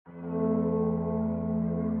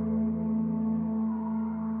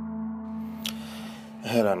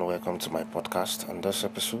Hello and welcome to my podcast. On this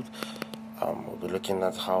episode, we'll be looking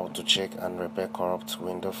at how to check and repair corrupt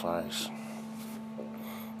Windows files.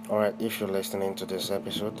 Alright, if you're listening to this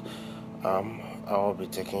episode, I will be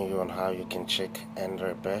taking you on how you can check and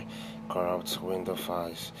repair corrupt Windows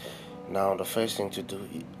files. Now, the first thing to do,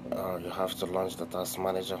 you have to launch the Task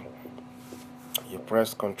Manager. You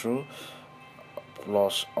press Ctrl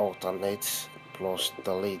plus Alternate plus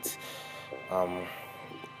Delete.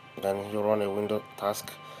 Then you run a window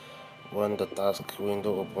task. When the task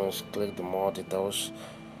window opens, click the More Details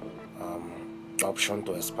option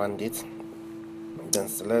to expand it. Then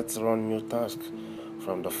select Run New Task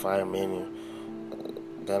from the File menu.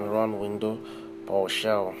 Then run Window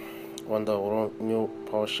PowerShell. When the Run New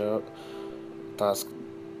PowerShell task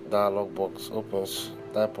dialog box opens,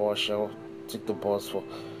 type PowerShell, tick the box for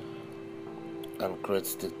and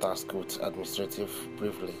create the task with administrative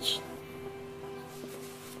privilege.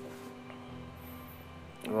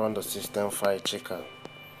 Run the system file checker.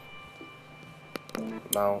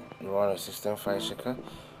 Now you run a system file checker.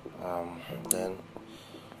 Then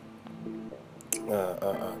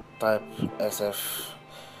type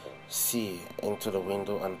SFC into the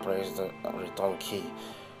window and press the return key.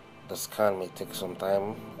 The scan may take some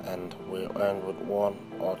time and will end with one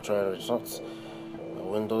or three results.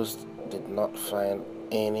 Windows did not find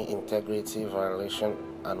any integrity violation,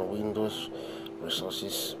 and Windows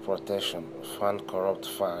Resources Protection found corrupt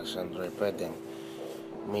files and repaired them.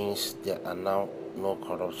 Means there are now no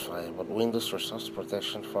corrupt files, but Windows Resource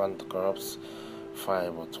Protection found the corrupt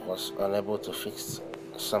file but was unable to fix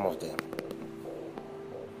some of them.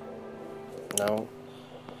 Now,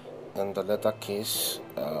 in the latter case,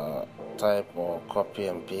 type or copy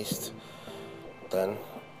and paste, then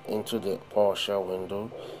into the PowerShell window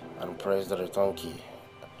and press the return key,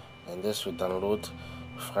 and this will download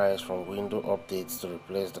files from window updates to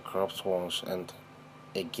replace the corrupt ones. And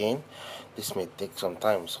again, this may take some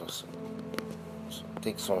time, so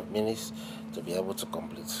take some minutes to be able to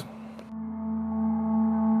complete.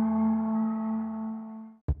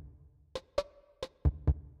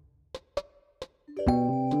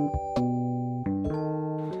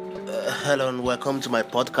 Hello and welcome to my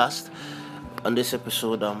podcast. On this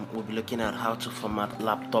episode, we'll be looking at how to format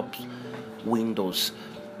laptop Windows.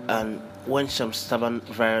 And when some stubborn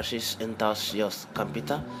viruses enters your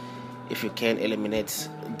computer, if you can eliminate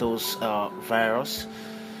those viruses,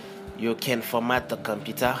 you can format the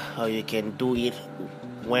computer, or you can do it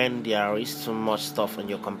when there is too much stuff on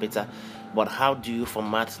your computer. But how do you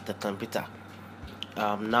format the computer?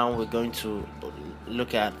 Now we're going to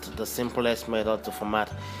look at the simplest method to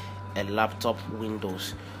format a laptop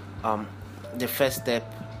Windows. The first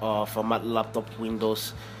step format laptop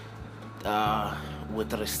Windows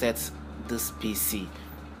with reset this PC.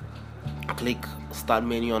 Click Start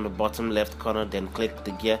menu on the bottom left corner, then click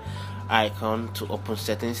the gear icon to open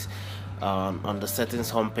settings. On the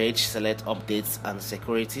settings homepage, select updates and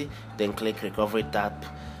security, then click recovery tab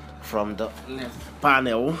from the left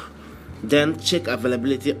panel, then check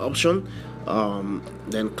availability option,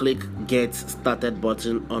 then click get started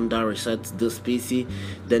button under reset this PC.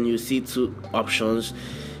 Then you see two options: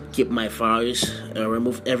 keep my files,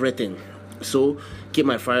 remove everything. So keep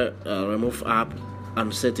my file, remove app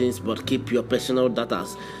and settings, but keep your personal data.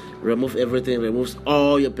 Remove everything removes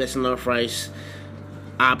all your personal files,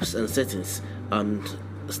 apps and settings. And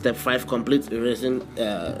step 5, complete erasing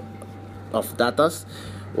of data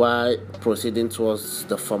while proceeding towards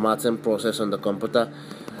the formatting process on the computer.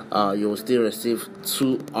 You will still receive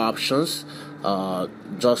two options: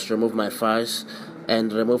 just remove my files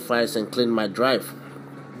and remove files and clean my drive.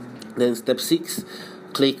 Then step 6,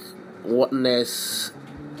 click next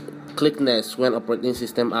when operating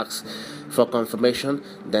system asks for confirmation,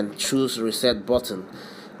 then choose reset button.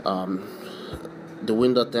 The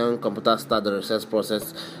Windows 10 computer start the reset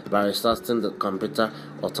process by restarting the computer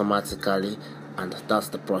automatically, and that's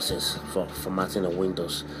the process for formatting a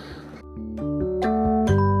Windows.